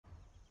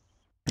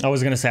I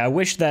was gonna say, I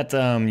wish that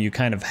you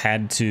kind of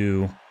had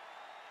to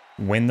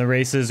win the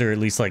races, or at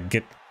least like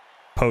get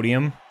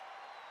podium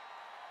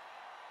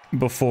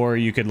before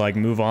you could like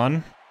move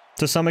on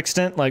to some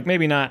extent. Like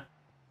maybe not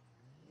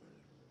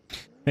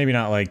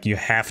like you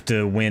have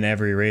to win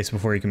every race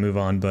before you can move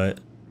on, but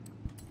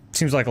it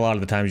seems like a lot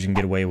of the times you can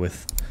get away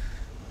with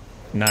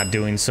not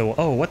doing so.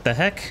 Oh, what the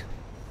heck?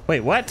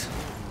 Wait, what?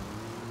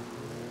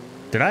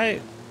 Did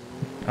I?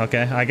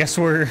 Okay, I guess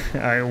we're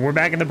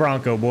back in the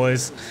Bronco,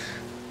 boys.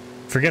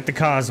 Forget the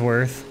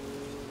Cosworth.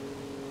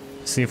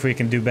 See if we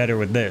can do better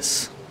with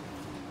this.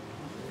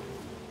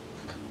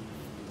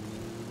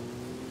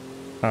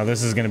 Oh,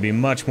 this is going to be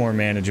much more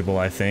manageable,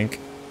 I think.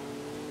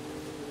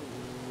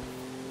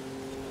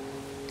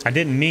 I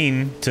didn't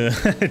mean to,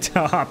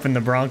 to hop in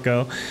the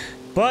Bronco,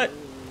 but,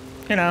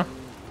 you know,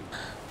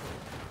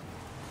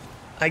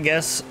 I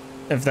guess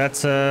if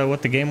that's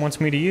what the game wants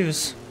me to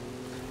use,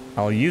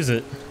 I'll use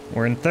it.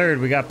 We're in third.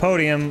 We got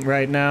podium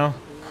right now.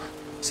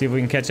 See if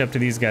we can catch up to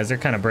these guys. They're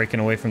kind of breaking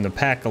away from the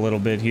pack a little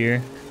bit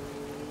here.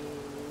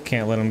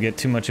 Can't let them get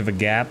too much of a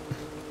gap.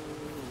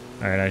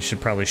 All right, I should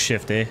probably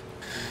shift, eh?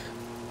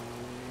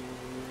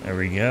 There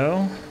we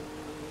go.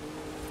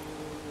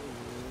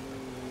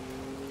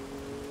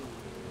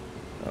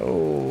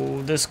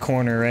 Oh, this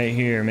corner right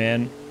here,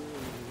 man.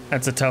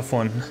 That's a tough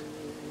one.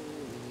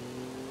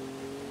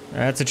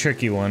 That's a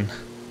tricky one.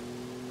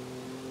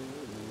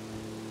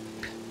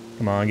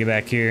 Come on, get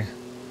back here.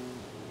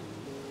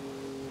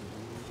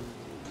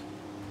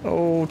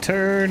 Oh,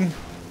 turn.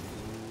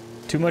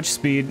 Too much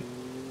speed.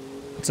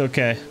 It's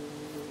okay.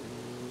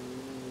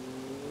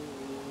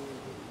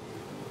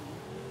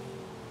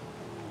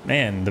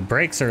 Man, the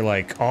brakes are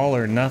like all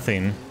or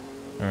nothing.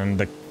 And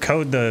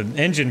the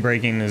engine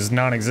braking is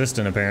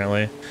non-existent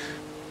apparently.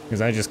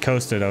 Because I just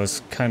coasted. I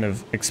was kind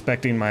of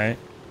expecting my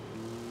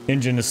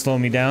engine to slow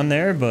me down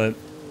there, but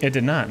it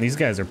did not. These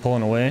guys are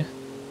pulling away.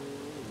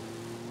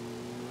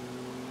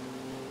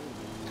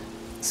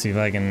 Let's see if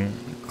I can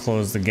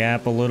close the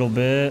gap a little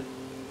bit.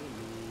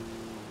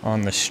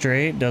 On the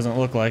straight, doesn't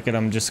look like it.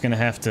 I'm just gonna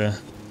have to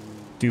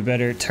do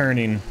better at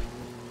turning,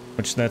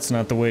 which that's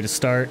not the way to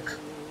start.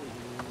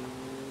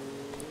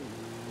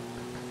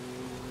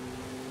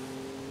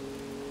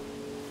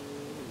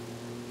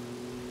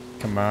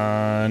 Come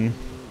on.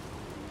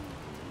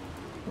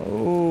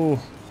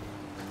 Oh,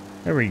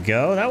 there we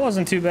go. That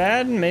wasn't too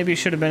bad. Maybe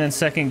should have been in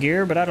second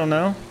gear, but I don't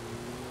know.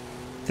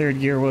 Third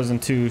gear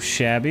wasn't too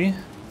shabby.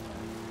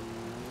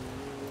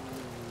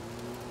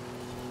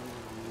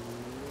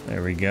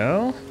 There we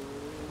go.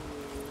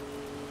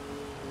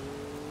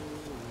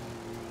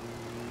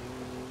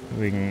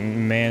 We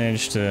can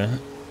manage to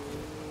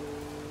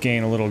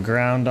gain a little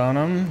ground on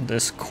them.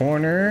 This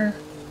corner.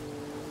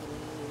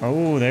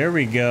 Oh, there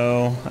we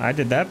go. I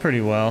did that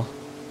pretty well.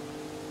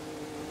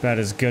 About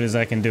as good as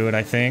I can do it,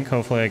 I think.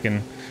 Hopefully I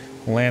can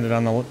land it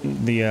on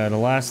the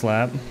last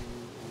lap.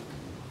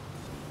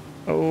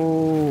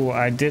 Oh,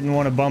 I didn't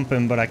want to bump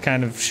him, but I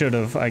kind of should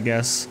have, I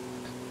guess.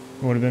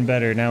 Would have been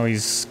better. Now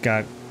he's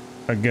got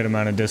a good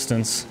amount of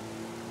distance.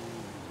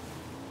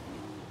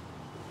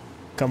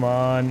 Come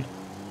on.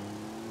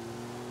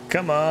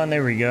 Come on,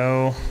 there we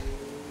go.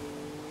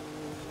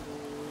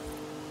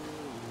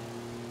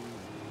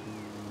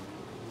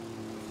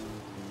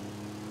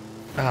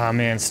 Ah,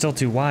 man, still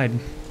too wide.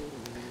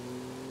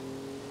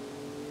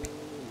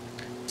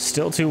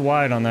 Still too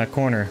wide on that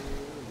corner.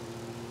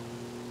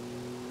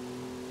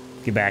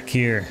 Get back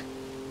here.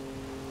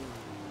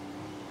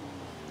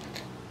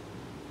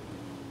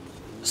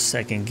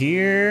 Second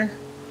gear.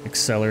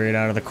 Accelerate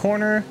out of the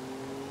corner.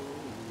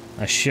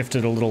 I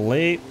shifted a little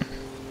late.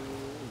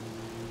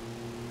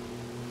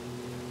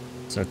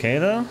 It's okay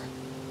though.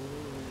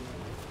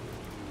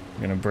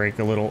 I'm gonna brake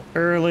a little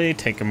early,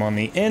 take him on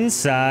the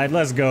inside.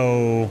 Let's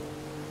go.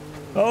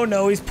 Oh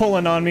no, he's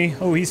pulling on me.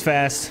 Oh, he's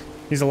fast.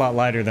 He's a lot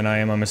lighter than I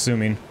am, I'm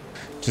assuming.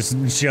 Just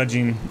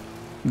judging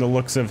the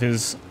looks of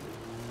his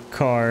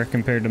car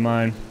compared to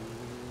mine.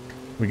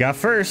 We got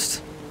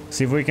first.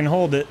 See if we can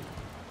hold it.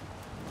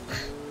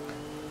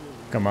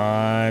 Come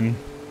on.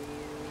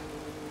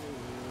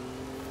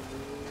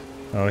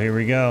 Oh, here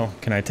we go.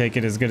 Can I take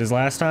it as good as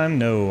last time?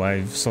 No,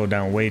 I've slowed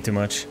down way too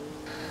much.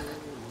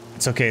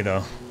 It's okay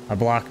though. I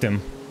blocked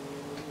him.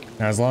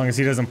 Now, as long as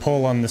he doesn't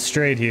pull on the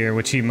straight here,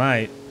 which he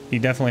might, he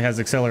definitely has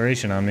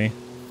acceleration on me.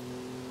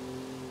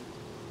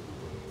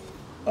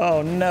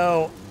 Oh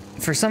no.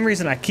 For some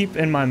reason,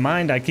 in my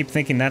mind, I keep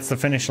thinking that's the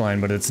finish line,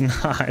 but it's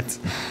not.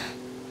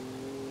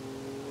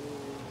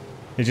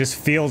 It just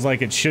feels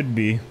like it should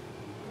be.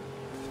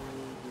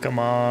 Come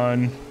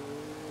on.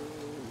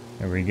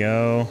 There we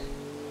go.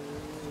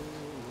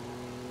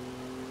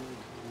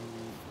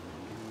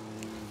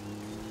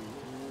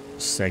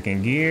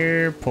 Second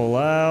gear, pull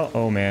out.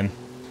 Oh man.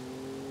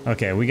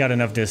 Okay, we got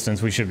enough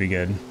distance. We should be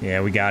good.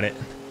 Yeah, we got it.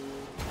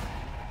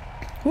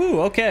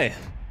 Woo, okay.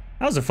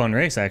 That was a fun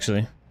race,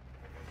 actually.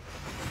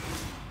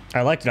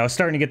 I liked it. I was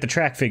starting to get the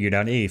track figured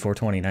out. Hey,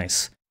 420,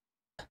 nice.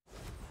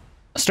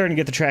 Starting to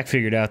get the track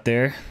figured out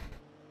there.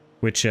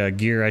 Which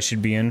gear I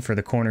should be in for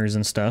the corners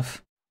and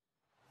stuff.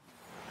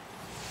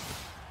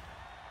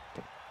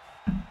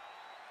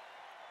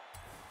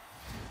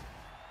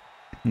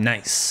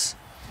 Nice.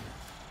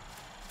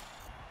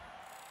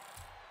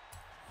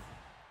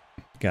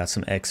 Got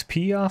some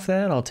XP off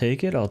that. I'll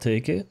take it. I'll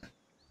take it.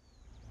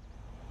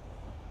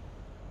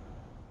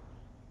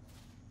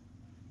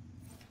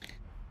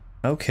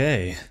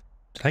 Okay.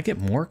 Did I get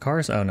more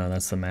cars? Oh no,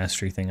 that's the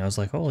mastery thing. I was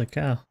like, holy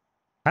cow.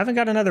 I haven't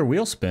got another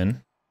wheel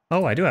spin.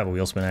 Oh, I do have a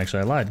wheel spin,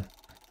 actually. I lied.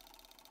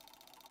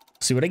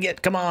 See what I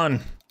get. Come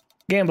on.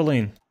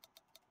 Gambling.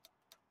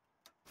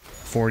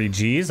 40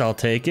 G's. I'll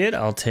take it.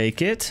 I'll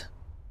take it.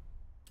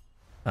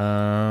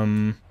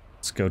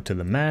 Let's go to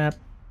the map.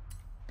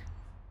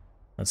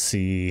 Let's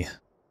see.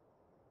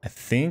 I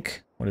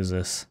think, what is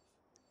this?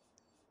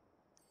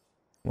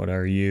 What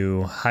are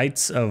you?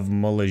 Heights of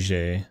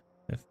Molage,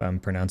 if I'm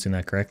pronouncing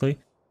that correctly.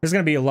 There's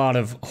going to be a lot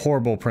of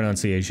horrible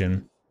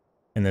pronunciation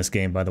in this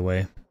game, by the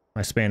way.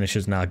 My Spanish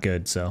is not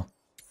good, so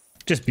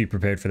just be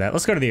prepared for that.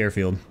 Let's go to the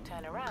airfield.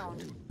 Turn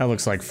around. That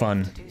looks like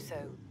fun. Do so.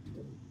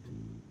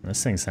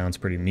 This thing sounds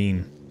pretty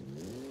mean.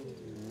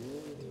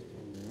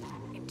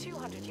 In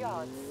 200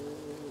 yards,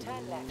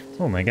 turn left.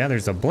 Oh my god,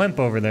 there's a blimp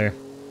over there.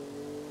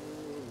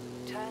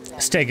 Turn left.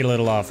 Let's take it a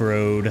little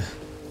off-road.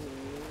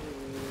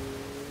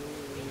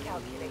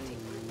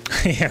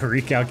 Recalculating. Yeah,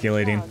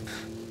 recalculating.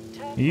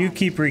 Turn You right.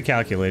 keep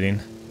recalculating.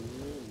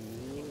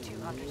 In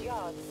 200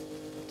 yards,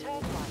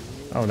 turn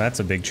right. Oh, that's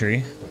a big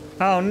tree.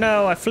 Oh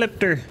no, I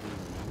flipped her.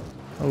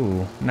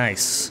 Oh,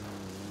 nice.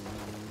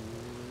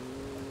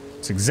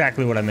 It's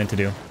exactly what I meant to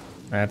do.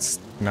 That's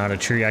not a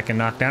tree I can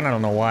knock down. I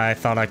don't know why I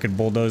thought I could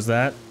bulldoze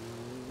that.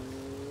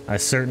 I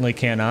certainly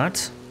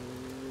cannot.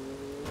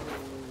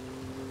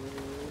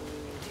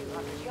 In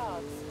 200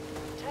 yards,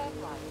 turn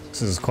right.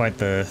 This is quite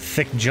the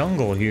thick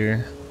jungle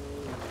here.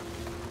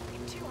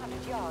 In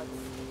 200 yards,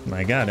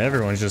 My god,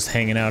 everyone's just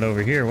hanging out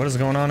over here. What is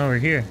going on over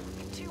here?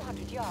 in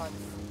 200 yards,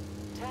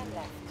 turn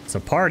left. It's a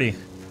party.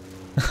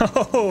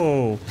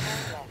 Oh!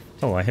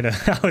 Turn left.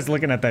 Oh, I was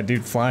looking at that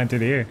dude flying through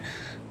the air.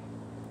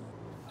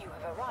 You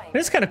have arrived.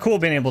 It's kind of cool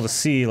being able to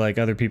see, like,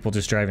 other people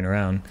just driving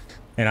around.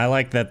 And I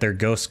like that they're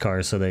ghost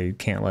cars, so they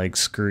can't, like,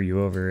 screw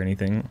you over or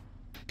anything.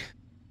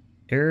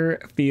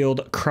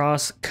 Airfield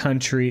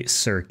cross-country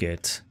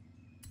circuit.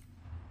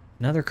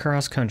 Another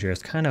cross-country. I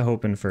was kind of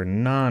hoping for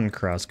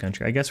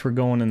non-cross-country. I guess we're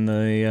going in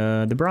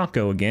the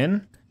Bronco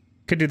again.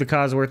 Could do the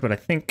Cosworth, but I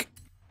think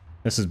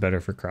this is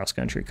better for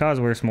cross-country.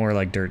 Cosworth's more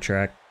like dirt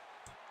track.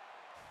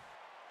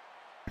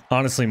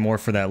 Honestly, more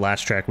for that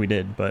last track we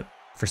did, but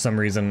for some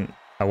reason,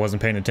 I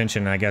wasn't paying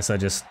attention. I guess I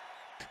just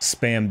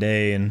spammed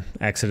A and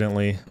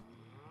accidentally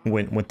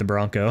went with the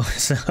Bronco,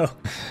 so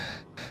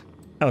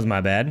that was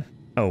my bad.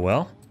 Oh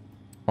well,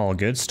 all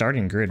good.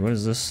 Starting grid, what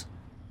is this?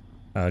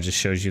 Just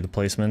shows you the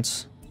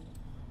placements.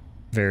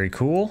 Very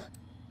cool.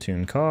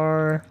 Tune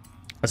car.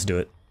 Let's do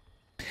it.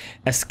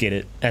 Let's get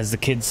it, as the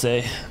kids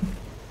say.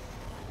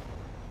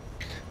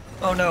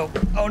 Oh no,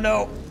 oh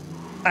no.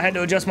 I had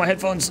to adjust my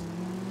headphones.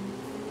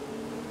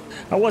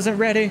 I wasn't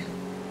ready.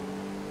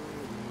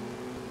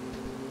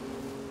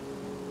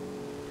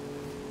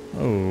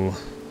 Oh.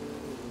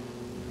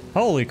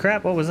 Holy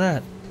crap, what was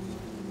that?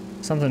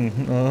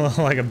 Something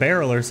like a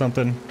barrel or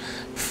something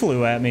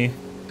flew at me.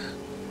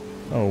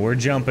 Oh, we're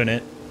jumping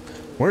it.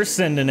 We're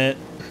sending it.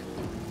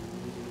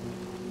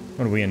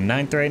 What are we in,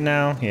 9th right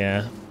now?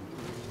 Yeah.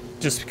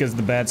 Just because of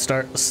the bad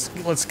start.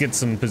 Let's get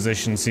some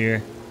positions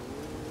here.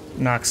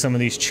 Knock some of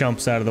these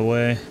chumps out of the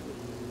way.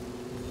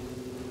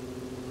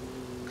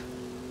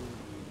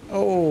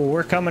 Oh,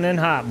 we're coming in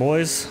hot,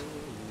 boys.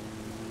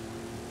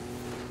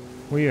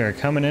 We are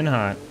coming in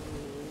hot.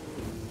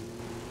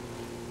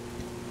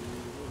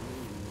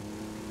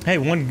 Hey,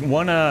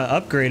 one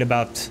upgrade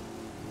about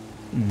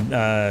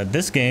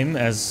this game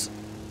as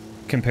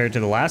compared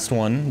to the last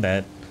one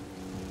that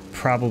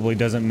probably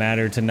doesn't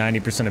matter to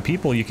 90% of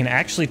people, you can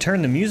actually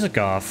turn the music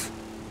off.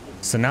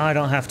 So now I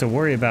don't have to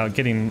worry about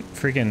getting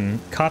freaking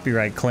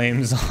copyright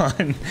claims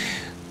on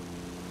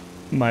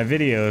my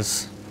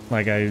videos.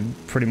 Like I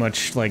pretty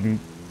much, like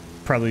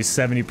probably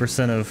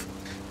 70% of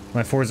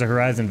my Forza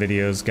Horizon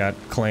videos got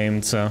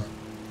claimed, so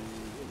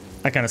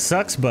that kind of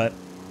sucks, but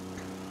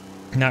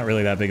not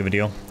really that big of a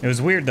deal. It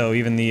was weird though,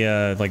 even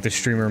the like the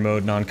streamer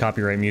mode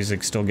non-copyright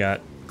music still got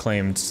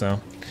claimed,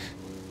 so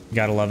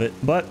gotta love it.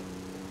 But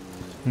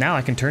now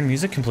I can turn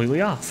music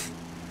completely off.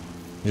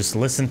 Just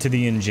listen to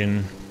the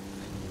engine.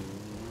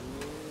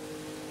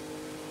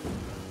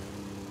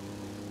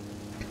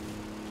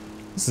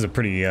 This is a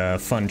pretty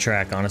fun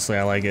track, honestly.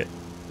 I like it.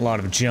 A lot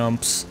of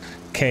jumps,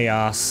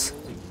 chaos,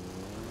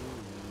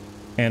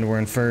 and we're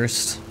in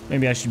first.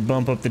 Maybe I should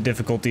bump up the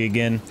difficulty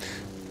again.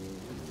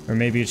 Or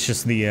maybe it's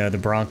just the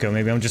Bronco.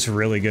 Maybe I'm just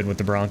really good with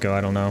the Bronco,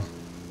 I don't know.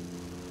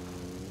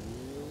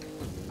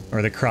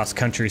 Or the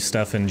cross-country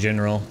stuff in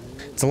general.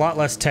 It's a lot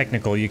less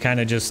technical. You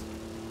kind of just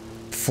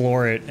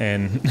floor it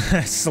and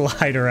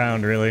slide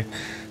around, really.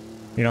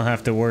 You don't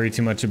have to worry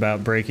too much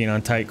about braking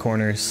on tight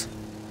corners.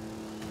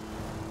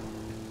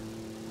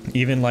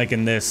 Even like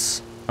in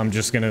this, I'm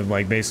just gonna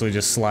like basically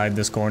just slide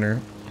this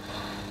corner.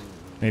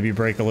 Maybe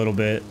brake a little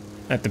bit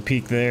at the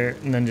peak there,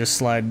 and then just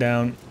slide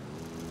down.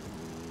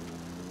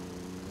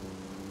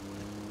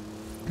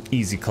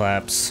 Easy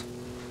claps.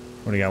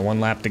 What do we got? 1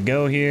 lap to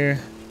go here.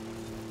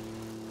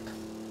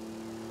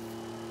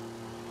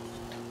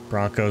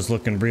 Bronco's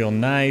looking real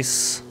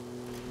nice.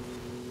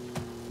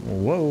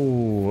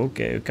 Whoa,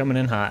 okay, coming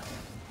in hot.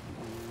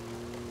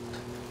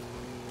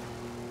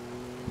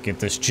 Get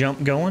this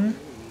jump going.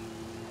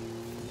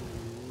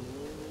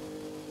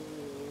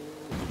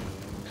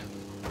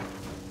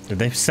 Did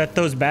they set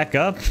those back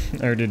up?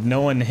 Or did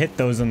no one hit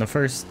those in the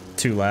first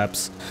 2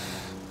 laps?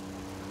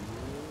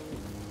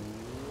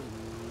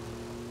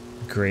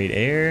 Great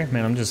air.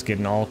 Man, I'm just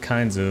getting all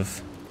kinds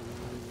of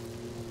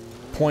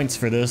points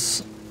for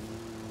this.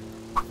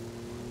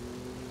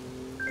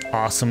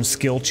 Awesome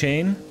skill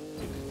chain.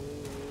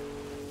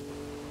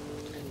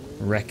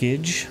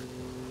 Wreckage.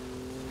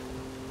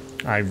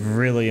 I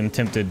really am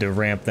tempted to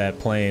ramp that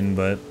plane,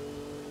 but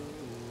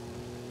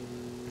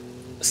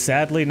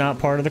sadly not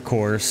part of the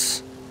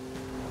course.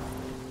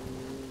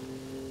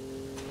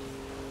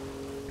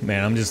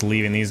 Man, I'm just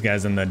leaving these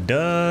guys in the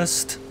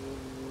dust.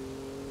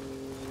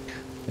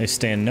 They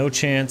stand no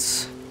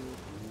chance.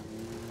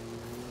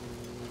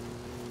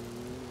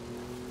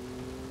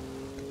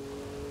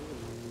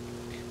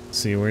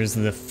 See, where's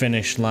the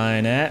finish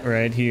line at?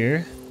 Right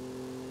here.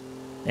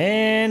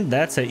 And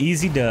that's an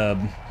easy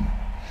dub.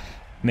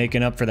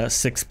 Making up for that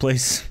 6th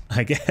place,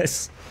 I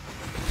guess.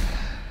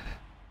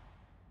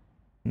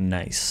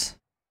 Nice.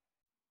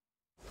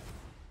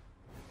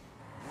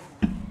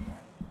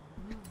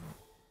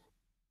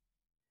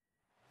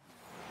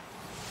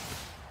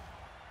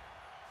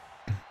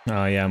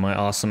 Oh yeah, my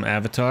awesome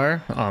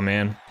avatar. Oh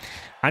man.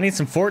 I need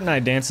some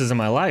Fortnite dances in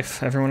my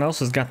life. Everyone else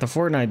has got the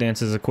Fortnite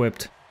dances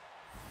equipped.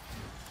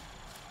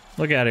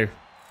 Look at her.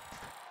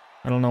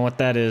 I don't know what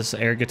that is.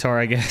 Air guitar,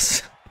 I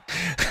guess.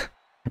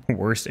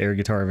 Worst air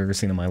guitar I've ever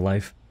seen in my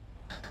life.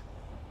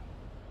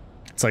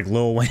 It's like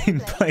Lil Wayne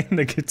playing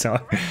the guitar.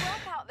 Great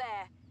work out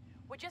there.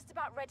 We're just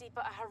about ready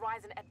for a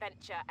Horizon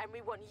adventure, and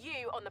we want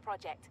you on the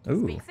project.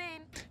 Ooh. Speak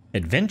soon.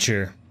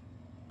 Adventure.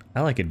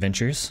 I like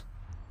adventures.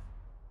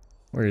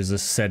 Where is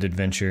this said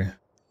adventure?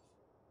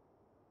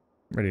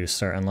 Ready to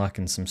start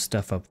unlocking some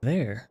stuff up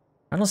there.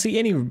 I don't see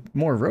any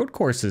more road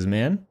courses,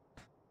 man.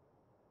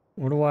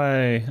 What do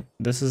I...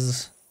 This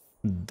is...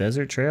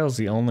 Desert Trail's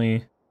the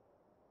only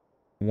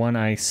one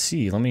I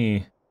see. Let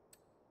me...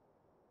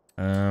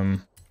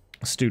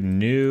 Let's do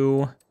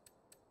new...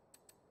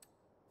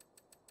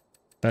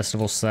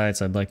 Festival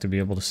sites. I'd like to be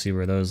able to see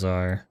where those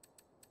are.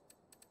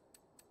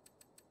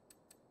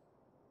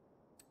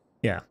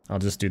 Yeah, I'll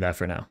just do that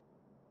for now.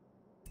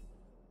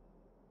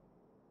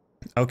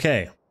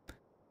 Okay.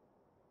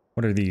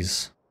 What are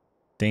these?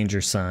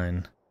 Danger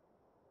sign.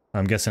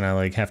 I'm guessing I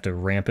like have to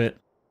ramp it.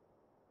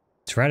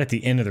 It's right at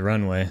the end of the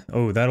runway.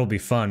 Oh, that'll be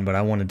fun, but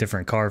I want a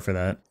different car for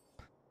that.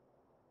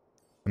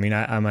 I mean,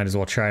 I might as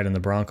well try it in the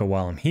Bronco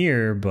while I'm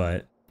here,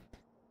 but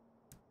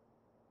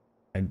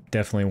I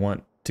definitely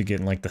want to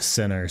get in like the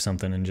Senna or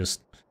something and just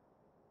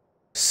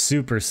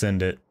super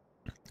send it.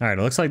 All right,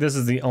 it looks like this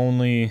is the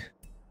only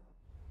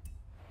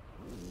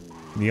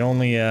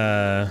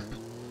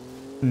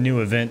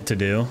new event to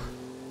do.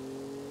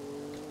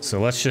 So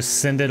let's just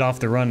send it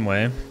off the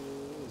runway.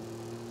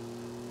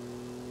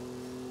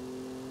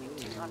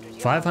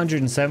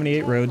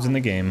 578 roads in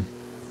the game.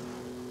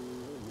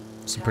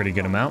 It's a pretty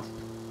good amount.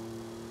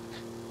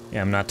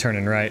 Yeah, I'm not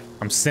turning right.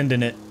 I'm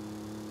sending it.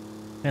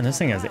 Man, this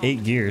thing has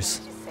 8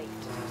 gears.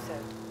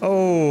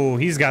 Oh,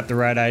 he's got the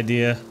right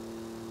idea.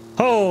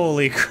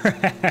 Holy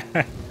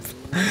crap.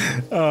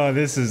 Oh,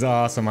 this is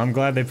awesome. I'm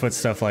glad they put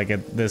stuff like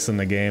this in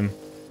the game.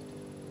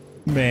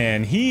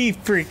 Man, he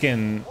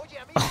freaking...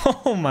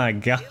 Oh my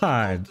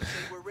god.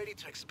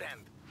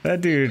 That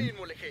dude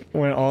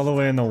went all the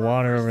way in the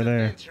water over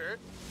there.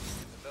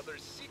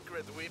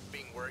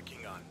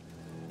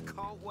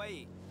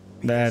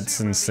 That's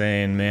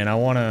insane, man.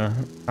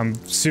 I'm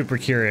super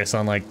curious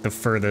on like the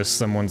furthest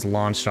someone's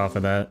launched off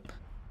of that.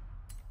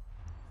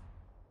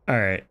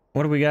 Alright,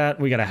 what do we got?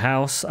 We got a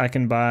house I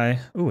can buy.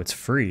 Ooh, it's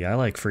free. I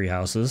like free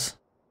houses.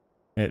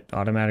 It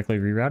automatically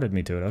rerouted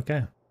me to it.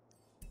 Okay.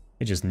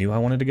 It just knew I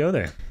wanted to go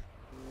there.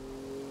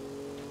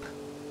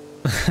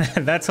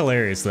 That's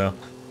hilarious, though.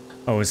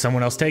 Oh, is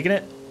someone else taking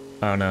it?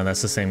 Oh, no,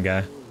 that's the same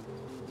guy.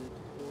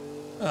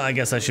 I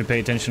guess I should pay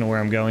attention to where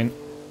I'm going.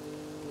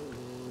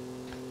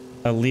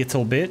 A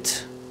little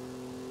bit.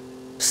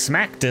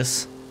 Smacked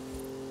us.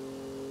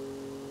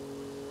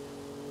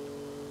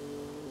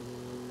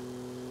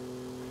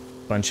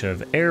 Bunch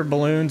of air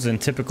balloons in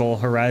typical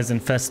Horizon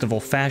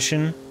Festival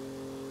fashion.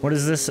 What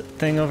is this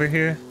thing over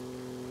here?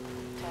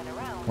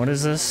 What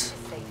is this?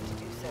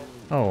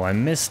 Oh, I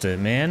missed it,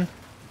 man.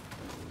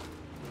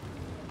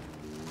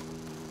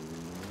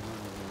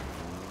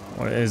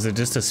 What, is it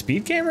just a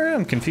speed camera?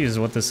 I'm confused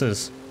what this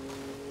is.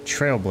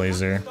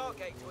 Trailblazer.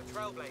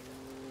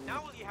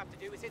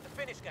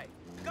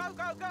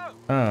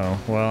 Oh,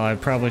 well, I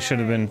probably should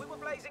have been...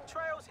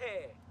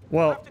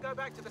 Well...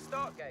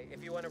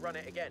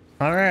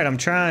 Alright, I'm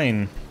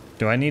trying.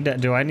 Do I need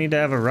to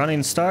have a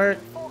running start?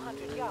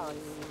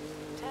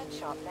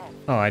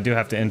 Oh, I do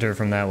have to enter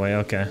from that way,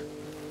 okay.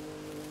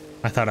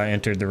 I thought I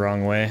entered the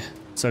wrong way.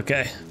 It's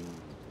okay.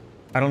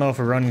 I don't know if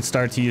a running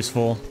start's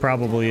useful.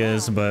 Probably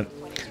is, but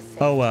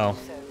oh well.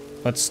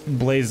 Let's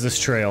blaze this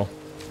trail.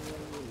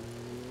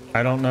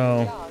 I don't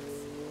know.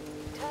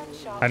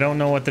 I don't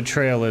know what the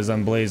trail is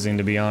I'm blazing,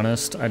 to be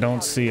honest. I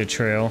don't see a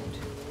trail.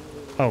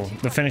 Oh,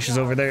 the finish is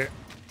over there.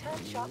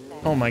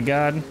 Oh my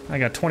god. I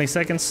got 20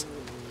 seconds.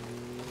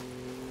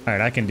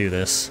 Alright, I can do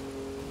this.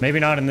 Maybe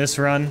not in this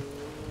run.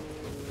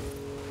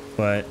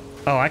 But...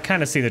 oh, I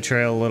kind of see the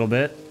trail a little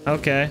bit.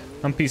 Okay.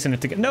 I'm piecing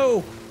it together.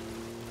 No!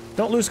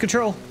 Don't lose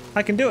control.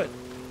 I can do it.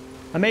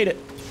 I made it.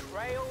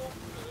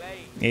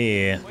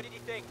 Yeah. What did you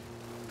think?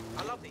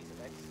 I love these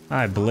events.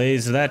 I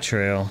blazed that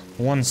trail.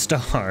 1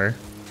 star.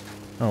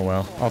 Oh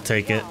well, I'll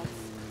take it.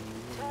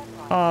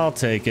 I'll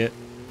take it.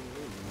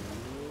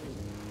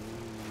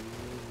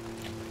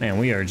 Man,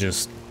 we are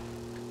just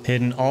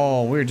hitting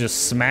all. We're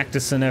just smack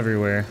dissing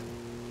everywhere.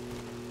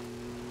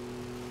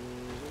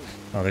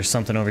 Oh, there's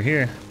something over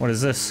here. What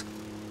is this?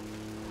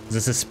 Is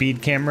this a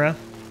speed camera?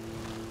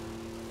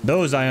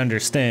 Those I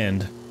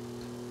understand.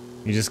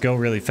 You just go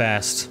really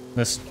fast.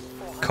 This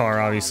car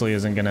obviously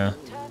isn't gonna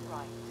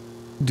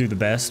do the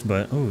best,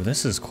 but ooh,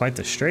 this is quite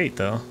the straight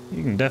though.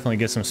 You can definitely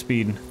get some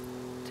speed.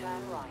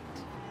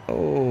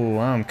 Oh,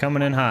 I'm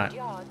coming in hot.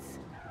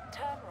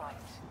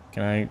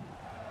 Can I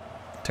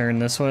turn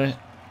this way?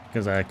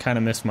 Because I kind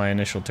of missed my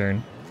initial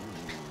turn.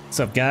 What's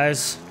up,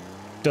 guys?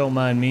 Don't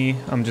mind me.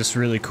 I'm just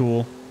really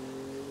cool.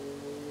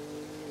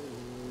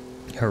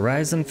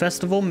 Horizon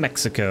Festival,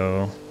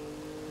 Mexico.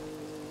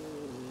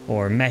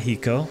 Or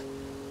Mexico,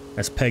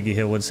 as Peggy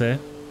Hill would say.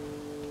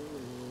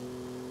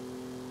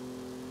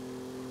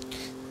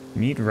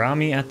 Meet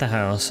Rami at the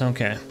house.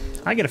 Okay.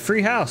 I get a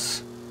free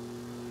house.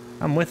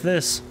 I'm with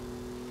this.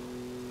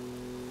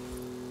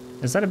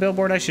 Is that a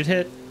billboard I should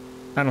hit?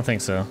 I don't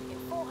think so.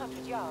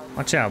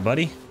 Watch out,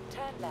 buddy.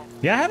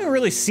 Yeah, I haven't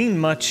really seen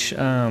much,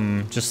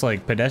 just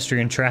like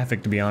pedestrian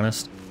traffic, to be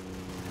honest.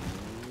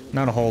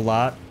 Not a whole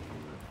lot.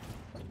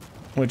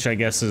 Which I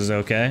guess is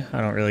okay.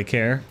 I don't really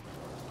care.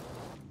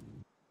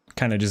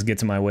 Kind of just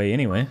gets in my way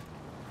anyway.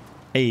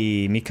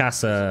 Hey, mi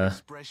casa.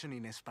 Expression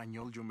in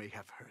Espanol you may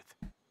have heard.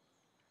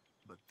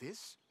 But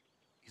this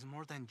is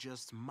more than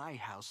just my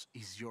house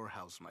is your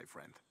house, my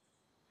friend.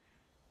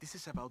 This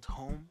is about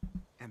home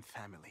and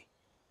family.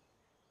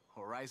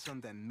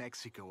 Horizon and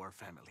Mexico are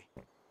family.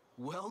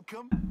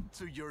 Welcome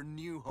to your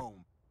new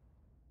home.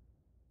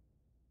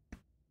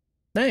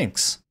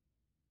 Thanks.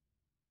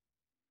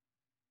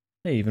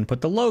 They even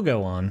put the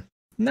logo on.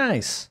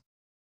 Nice.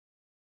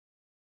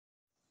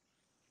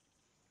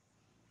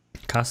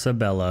 Casa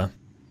Bella.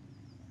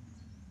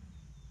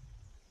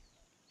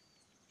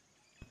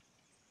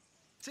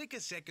 Take a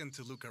second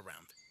to look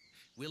around.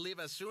 We'll leave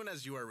as soon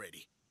as you are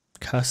ready.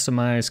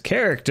 Customize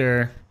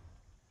character.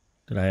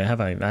 Did I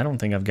have I don't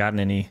think I've gotten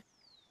any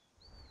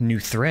new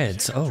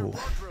threads. Oh,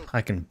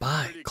 I can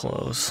buy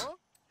clothes.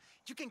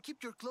 You can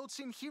keep your clothes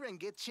in here and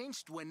get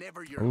changed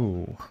whenever you're.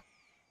 Ooh.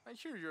 I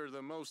hear you're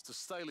the most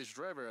stylish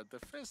driver at the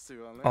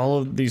festival. Eh? All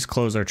of these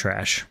clothes are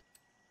trash.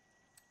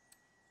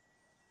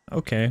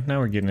 Okay, now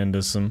we're getting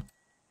into some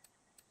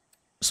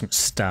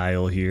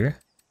style here.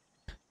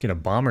 Get a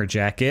bomber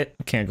jacket.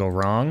 Can't go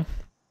wrong.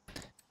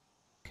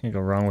 Can't go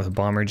wrong with a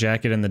bomber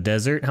jacket in the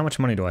desert. How much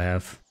money do I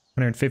have?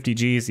 150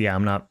 G's? Yeah,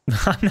 I'm not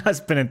I'm not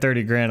spending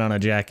 30 grand on a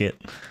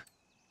jacket.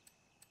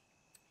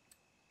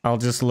 I'll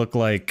just look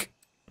like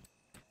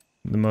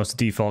the most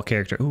default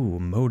character. Ooh,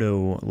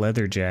 Moto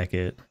leather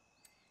jacket.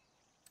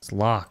 It's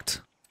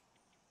locked.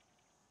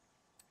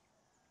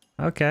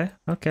 Okay,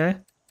 okay.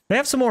 They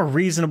have some more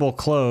reasonable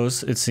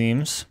clothes, it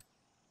seems,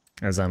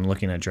 as I'm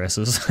looking at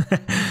dresses,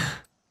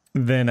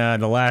 than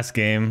the last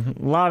game.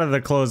 A lot of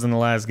the clothes in the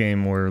last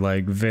game were,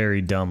 like,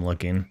 very dumb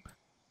looking.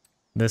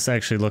 This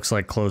actually looks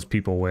like clothes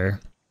people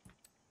wear.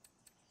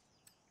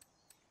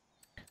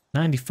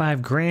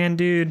 95 grand,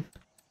 dude.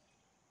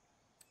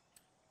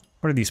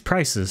 What are these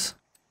prices?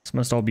 This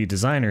must all be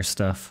designer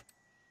stuff.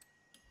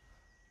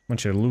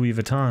 Bunch of Louis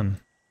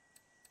Vuitton.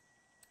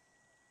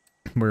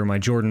 Where are my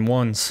Jordan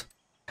 1s?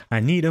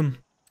 I need them.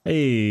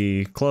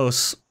 Hey,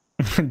 close.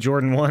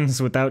 Jordan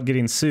 1s without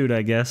getting sued,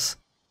 I guess.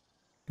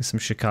 Some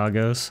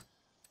Chicagos.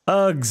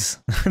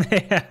 Uggs!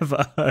 They have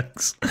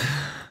Uggs.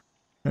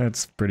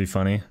 That's pretty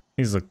funny.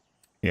 These look...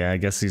 yeah, I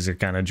guess these are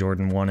kind of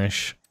Jordan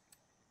 1-ish.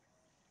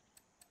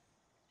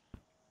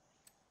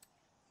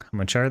 How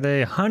much are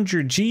they?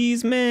 100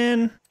 G's,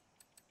 man!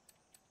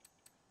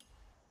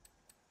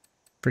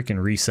 Freaking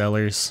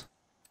resellers.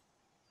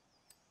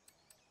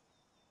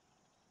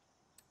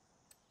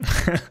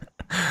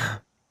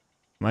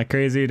 Am I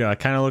crazy? Do I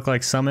kind of look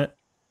like Summit?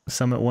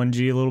 Summit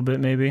 1G a little bit,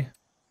 maybe?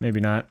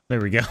 Maybe not.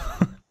 There we go.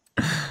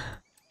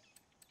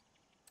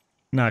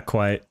 Not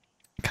quite.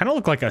 Kind of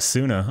look like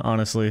Asuna,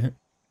 honestly.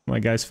 My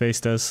guy's face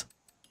does.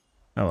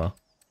 Oh well.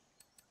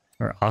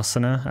 Or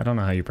Asuna? I don't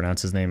know how you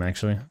pronounce his name,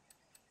 actually.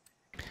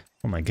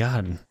 Oh my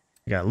god.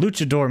 I got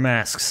luchador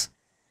masks.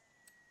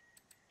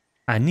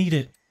 I need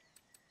it.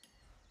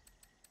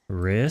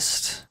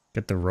 Wrist.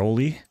 Get the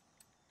rolly.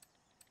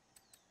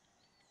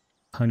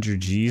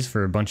 100 G's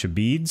for a bunch of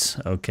beads.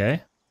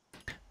 Okay.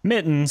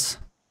 Mittens.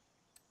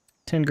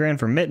 10 grand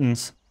for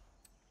mittens.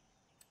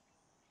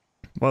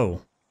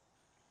 Whoa.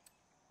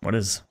 What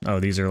is... Oh,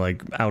 these are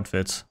like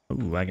outfits.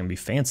 Ooh, I can be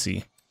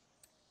fancy.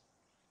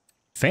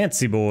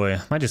 Fancy boy.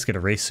 Might just get a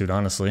race suit,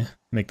 honestly.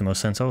 Make the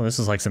most sense. Oh, this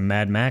is like some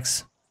Mad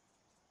Max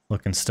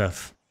looking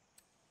stuff.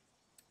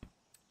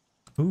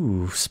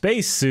 Ooh,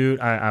 space suit.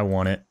 I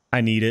want it.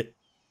 I need it.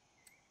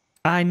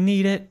 I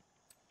need it.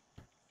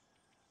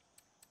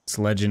 It's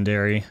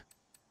legendary.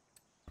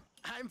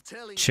 I'm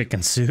telling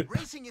Chicken suit.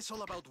 racing is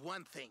all about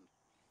one thing.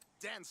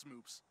 Dance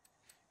moves.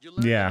 You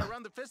learn Yeah. them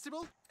around the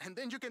festival, and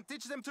then you can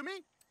teach them to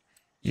me.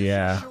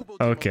 Yeah.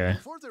 Okay.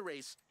 For the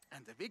race,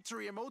 and the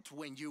victory emote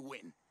when you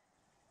win.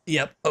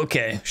 Yep.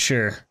 Okay.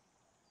 Sure.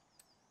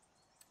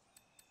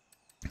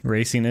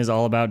 Racing is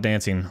all about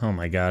dancing. Oh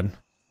my god.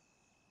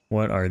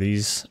 What are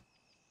these?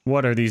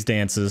 What are these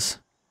dances?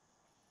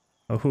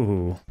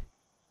 Oh.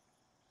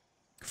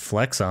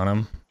 Flex on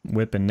them.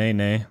 Whip and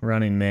nay-nay.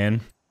 Running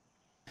Man.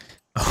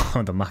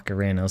 Oh, the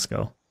Macarena. Let's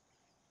go.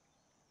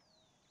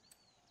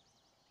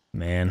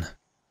 Man.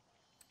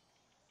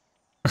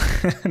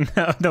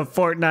 No, the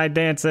Fortnite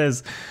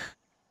dances.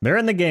 They're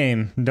in the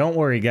game. Don't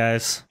worry,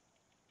 guys.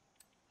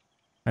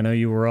 I know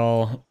you were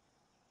all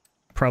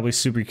probably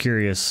super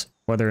curious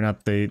whether or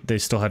not they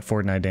still had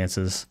Fortnite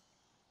dances.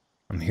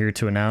 I'm here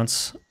to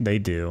announce they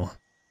do.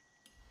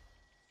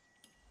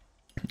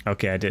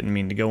 Okay, I didn't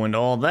mean to go into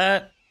all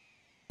that.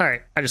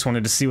 Alright, I just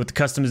wanted to see what the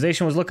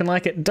customization was looking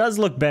like. It does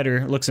look better.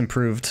 It looks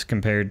improved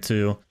compared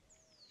to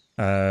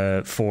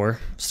 4.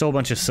 Still a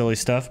bunch of silly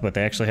stuff, but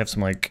they actually have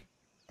some, like...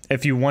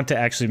 If you want to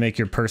actually make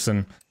your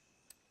person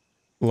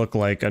look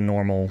like a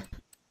normal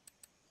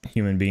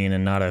human being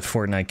and not a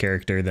Fortnite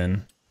character,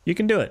 then you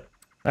can do it.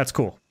 That's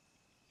cool.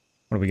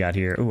 What do we got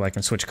here? Ooh, I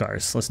can switch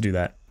cars. Let's do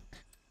that.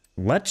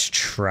 Let's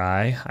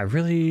try. I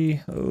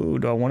really... Oh,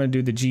 do I want to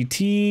do the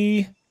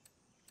GT?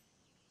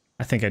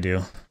 I think I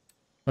do.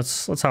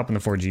 Let's hop in the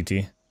Ford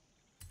GT.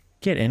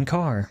 Get in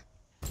car.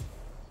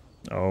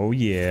 Oh,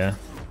 yeah.